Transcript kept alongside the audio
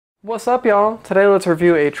What's up, y'all? Today let's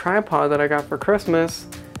review a tripod that I got for Christmas.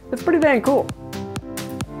 It's pretty dang cool.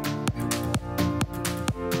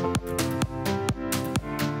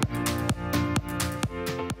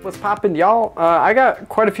 What's poppin', y'all? I got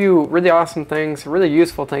quite a few really awesome things, really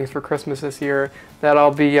useful things for Christmas this year that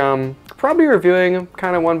I'll be probably reviewing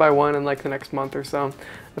kind of one by one in like the next month or so.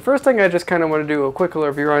 The first thing I just kind of want to do a quick little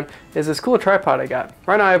review on is this cool tripod I got.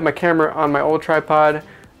 Right now I have my camera on my old tripod.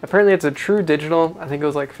 Apparently it's a true digital. I think it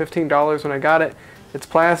was like $15 when I got it. It's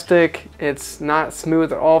plastic, it's not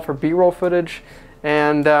smooth at all for B-roll footage,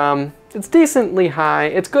 and it's decently high.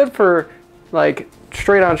 It's good for like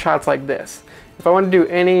straight on shots like this. If I want to do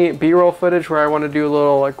any B-roll footage where I want to do a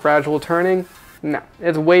little like gradual turning, no,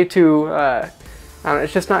 it's way too, I don't know,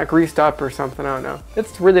 it's just not greased up or something, I don't know.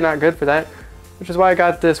 It's really not good for that, which is why I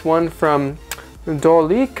got this one from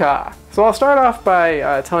Dolica. So I'll start off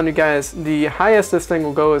by telling you guys the highest this thing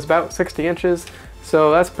will go is about 60 inches.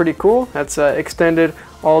 So that's pretty cool. That's extended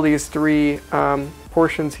all these three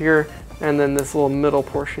portions here and then this little middle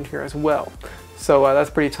portion here as well. So that's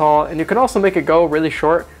pretty tall, and you can also make it go really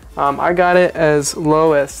short. I got it as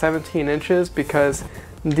low as 17 inches because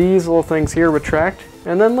these little things here retract,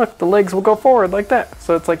 and then look, the legs will go forward like that.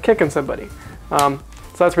 So it's like kicking somebody. So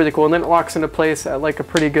that's really cool, and then it locks into place at like a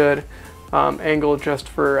pretty good angle just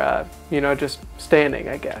for, you know, just standing,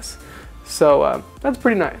 I guess. So that's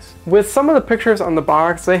pretty nice. With some of the pictures on the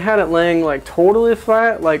box, they had it laying like totally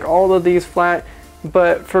flat, like all of these flat.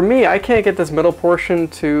 But for me, I can't get this middle portion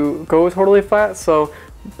to go totally flat. So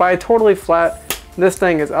by totally flat, this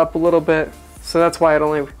thing is up a little bit. So that's why it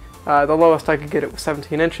only, the lowest I could get it was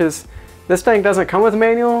 17 inches. This thing doesn't come with a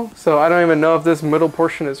manual, so I don't even know if this middle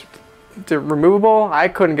portion is removable. I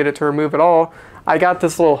couldn't get it to remove at all. I got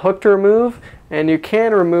this little hook to remove, and you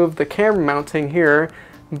can remove the camera mounting here,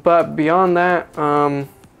 but beyond that, I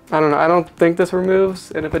don't know, I don't think this removes,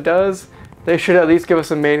 and if it does, they should at least give us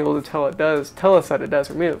a manual to tell us that it does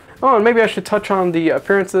remove. Oh, and maybe I should touch on the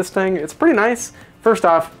appearance of this thing. It's pretty nice. First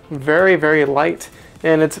off, very, very light,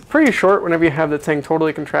 and it's pretty short whenever you have the thing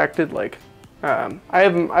totally contracted, like, I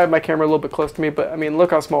have my camera a little bit close to me, but I mean,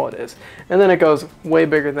 look how small it is. And then it goes way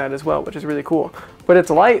bigger than that as well, which is really cool. But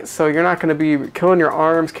it's light, so you're not going to be killing your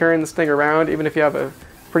arms carrying this thing around, even if you have a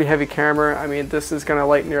pretty heavy camera. I mean, this is going to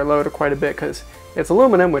lighten your load quite a bit because it's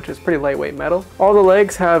aluminum, which is pretty lightweight metal. All the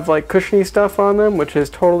legs have like cushiony stuff on them, which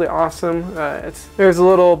is totally awesome. There's a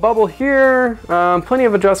little bubble here, plenty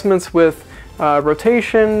of adjustments with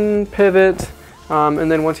rotation, pivot,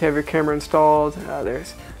 and then once you have your camera installed,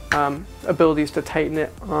 there's abilities to tighten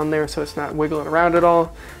it on there so it's not wiggling around at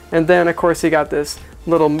all. And then of course you got this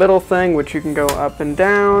little middle thing which you can go up and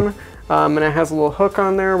down, and it has a little hook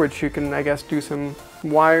on there which you can, I guess, do some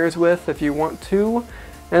wires with if you want to.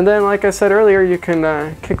 And then, like I said earlier, you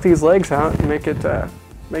can kick these legs out and make it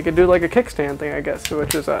do like a kickstand thing, I guess,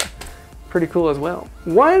 which is pretty cool as well.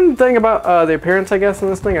 One thing about the appearance, I guess, in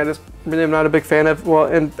this thing, I just really am not a big fan of, well,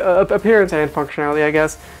 in appearance and functionality, I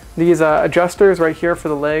guess. These adjusters right here for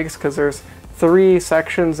the legs, because there's three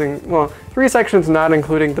sections, and well, three sections not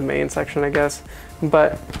including the main section, I guess.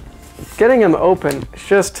 But getting them open, it's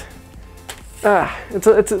just,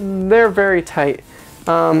 they're very tight.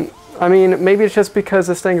 I mean, maybe it's just because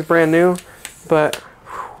this thing's brand new, but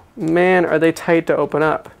man, are they tight to open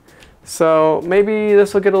up. So maybe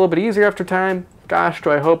this will get a little bit easier after time. Gosh,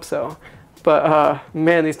 do I hope so. But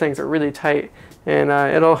man, these things are really tight. And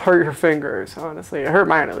it'll hurt your fingers, honestly. It hurt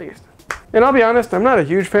mine at least. And I'll be honest, I'm not a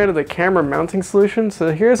huge fan of the camera mounting solution.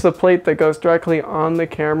 So here's the plate that goes directly on the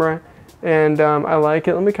camera. And I like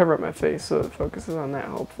it. Let me cover up my face so it focuses on that,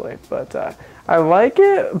 hopefully. But I like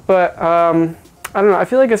it, but I don't know. I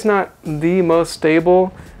feel like it's not the most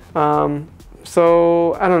stable.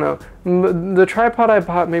 So I don't know. The tripod I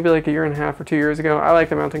bought maybe like a year and a half or 2 years ago, I like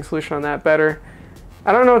the mounting solution on that better.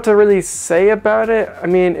 I don't know what to really say about it. I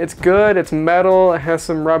mean, it's good, it's metal, it has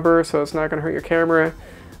some rubber, so it's not gonna hurt your camera.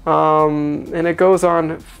 And it goes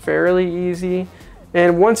on fairly easy.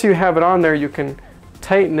 And once you have it on there, you can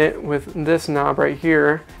tighten it with this knob right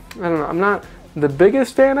here. I don't know, I'm not the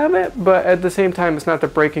biggest fan of it, but at the same time, it's not the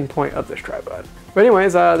breaking point of this tripod. But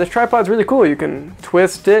anyways, this tripod's really cool. You can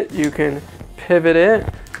twist it, you can pivot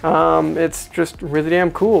it. It's just really damn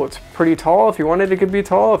cool. It's pretty tall if you want it, it could be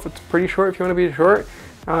tall. If it's pretty short, if you want to be short.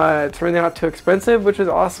 It's really not too expensive, which is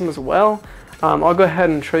awesome as well. I'll go ahead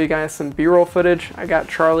and show you guys some B-roll footage. I got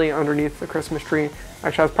Charlie underneath the Christmas tree.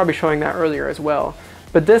 Actually, I was probably showing that earlier as well.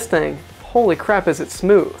 But this thing, holy crap, is it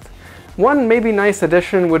smooth. One maybe nice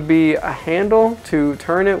addition would be a handle to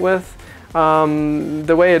turn it with.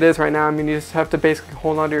 The way it is right now, I mean, you just have to basically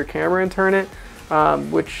hold onto your camera and turn it,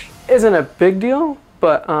 which isn't a big deal,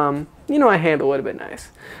 but you know, I handle it a bit nice.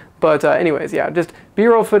 But anyways, yeah, just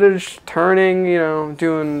B-roll footage, turning, you know,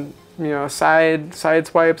 doing, you know, side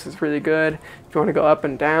swipes is really good. If you want to go up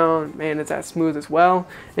and down, man, it's that smooth as well.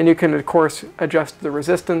 And you can, of course, adjust the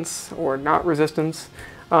resistance or not resistance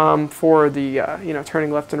for the, you know,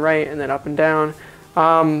 turning left and right and then up and down.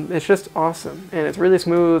 It's just awesome. And it's really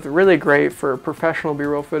smooth, really great for professional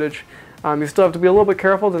B-roll footage. You still have to be a little bit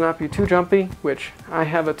careful to not be too jumpy, which I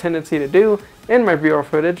have a tendency to do in my B-roll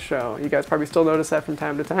footage, so you guys probably still notice that from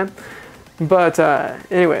time to time. But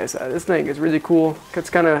anyways, this thing is really cool.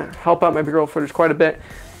 It's gonna help out my B-roll footage quite a bit.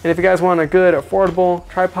 And if you guys want a good, affordable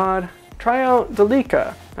tripod, try out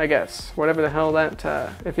Dolica, I guess. Whatever the hell that,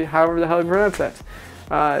 however the hell you pronounce that.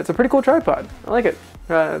 It's a pretty cool tripod. I like it.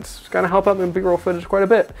 It's gonna help out my B-roll footage quite a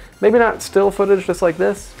bit. Maybe not still footage just like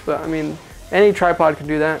this, but I mean, any tripod can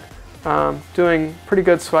do that. Doing pretty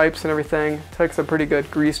good swipes and everything. Takes a pretty good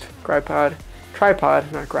greased tripod,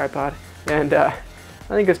 not tripod, and I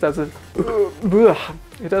think it does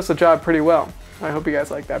the job pretty well. I hope you guys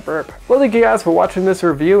like that burp. Well, thank you guys for watching this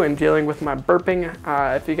review and dealing with my burping.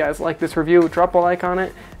 If you guys like this review, drop a like on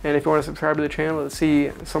it, and if you want to subscribe to the channel to see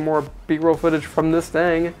some more B-roll footage from this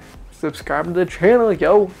thing, subscribe to the channel,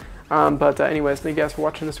 yo. But anyways, thank you guys for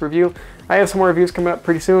watching this review. I have some more reviews coming up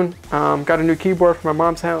pretty soon. Got a new keyboard from my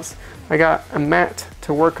mom's house. I got a mat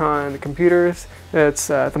to work on the computers. It's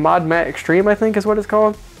the Mod Mat Extreme, I think is what it's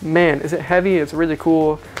called. Man, is it heavy? It's really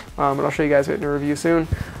cool. And I'll show you guys it in a review soon.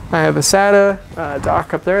 I have a SATA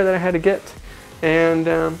dock up there that I had to get. And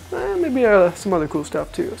maybe some other cool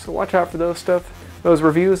stuff too. So watch out for those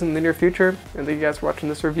reviews in the near future. And thank you guys for watching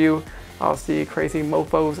this review. I'll see you crazy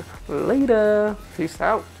mofos later. Peace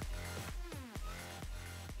out.